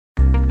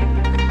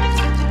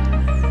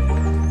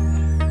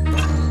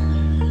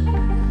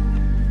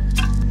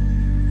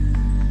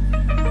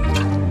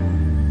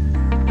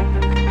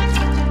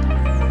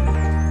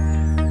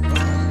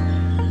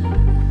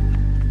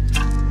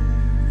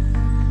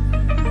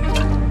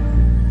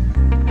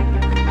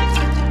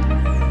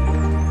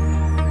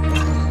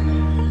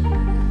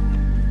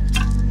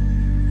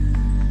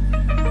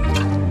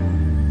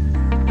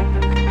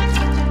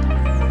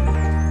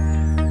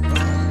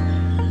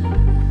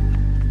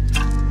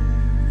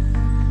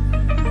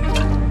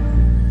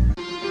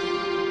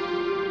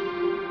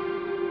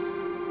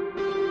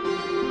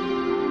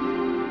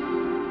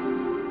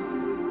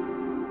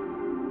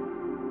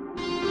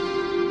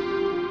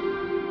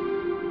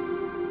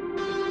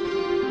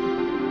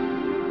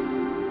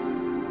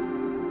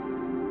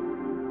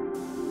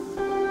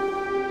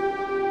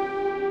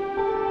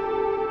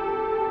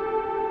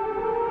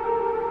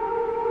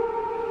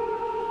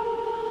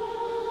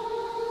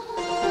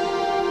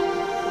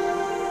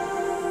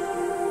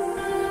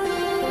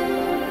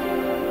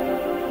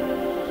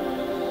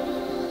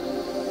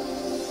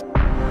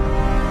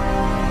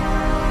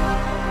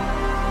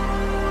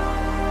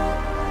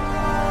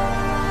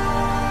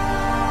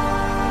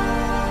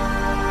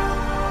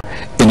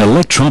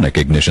electronic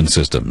ignition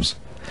systems,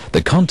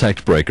 the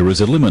contact breaker is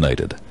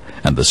eliminated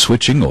and the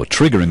switching or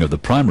triggering of the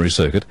primary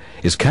circuit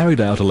is carried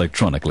out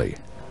electronically.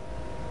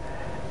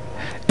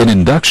 In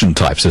induction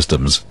type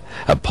systems,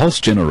 a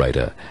pulse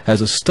generator has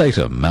a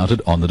stator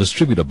mounted on the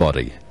distributor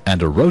body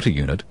and a rotor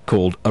unit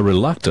called a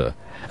reluctor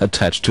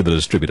attached to the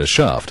distributor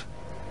shaft.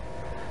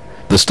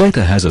 The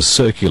stator has a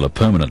circular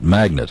permanent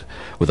magnet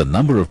with a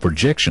number of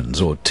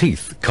projections or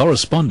teeth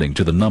corresponding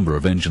to the number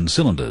of engine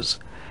cylinders,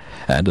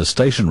 and a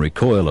stationary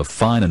coil of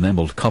fine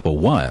enameled copper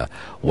wire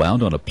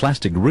wound on a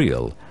plastic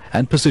reel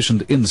and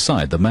positioned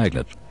inside the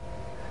magnet.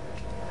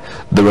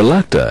 The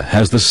reluctor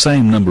has the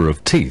same number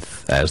of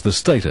teeth as the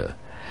stator,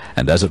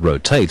 and as it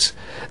rotates,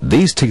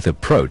 these teeth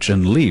approach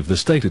and leave the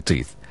stator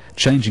teeth,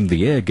 changing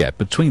the air gap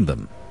between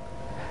them.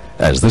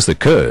 As this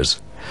occurs,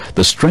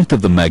 the strength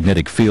of the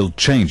magnetic field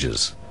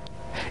changes,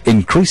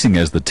 increasing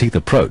as the teeth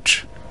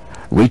approach,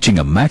 reaching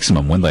a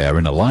maximum when they are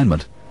in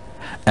alignment,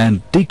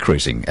 and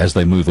decreasing as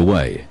they move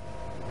away.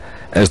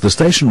 As the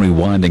stationary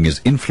winding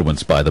is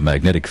influenced by the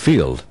magnetic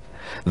field,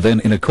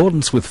 then in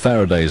accordance with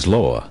Faraday's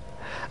law,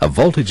 a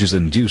voltage is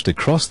induced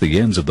across the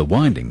ends of the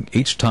winding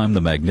each time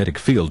the magnetic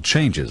field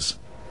changes.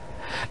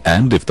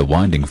 And if the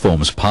winding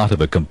forms part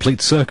of a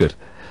complete circuit,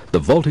 the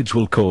voltage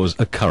will cause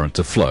a current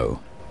to flow.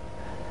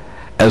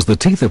 As the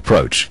teeth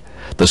approach,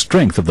 the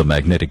strength of the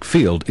magnetic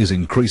field is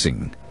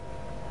increasing.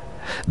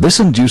 This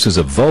induces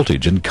a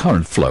voltage and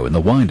current flow in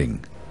the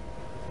winding.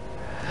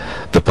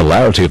 The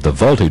polarity of the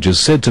voltage is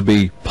said to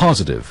be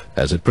positive,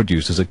 as it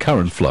produces a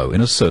current flow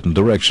in a certain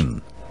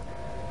direction.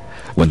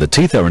 When the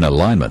teeth are in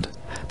alignment,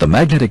 the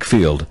magnetic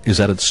field is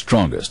at its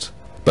strongest,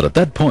 but at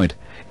that point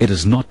it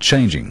is not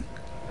changing.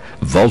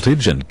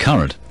 Voltage and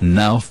current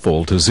now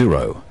fall to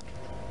zero.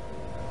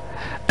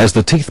 As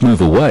the teeth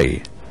move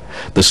away,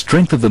 the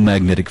strength of the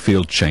magnetic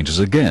field changes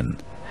again,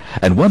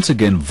 and once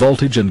again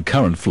voltage and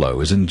current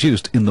flow is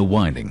induced in the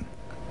winding.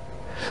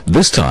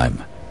 This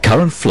time,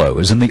 current flow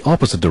is in the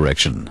opposite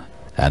direction,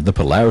 and the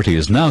polarity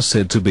is now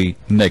said to be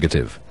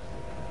negative.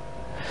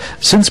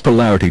 Since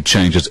polarity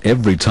changes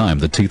every time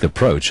the teeth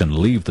approach and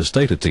leave the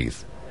stator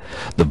teeth,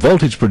 the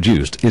voltage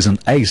produced is an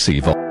AC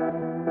voltage.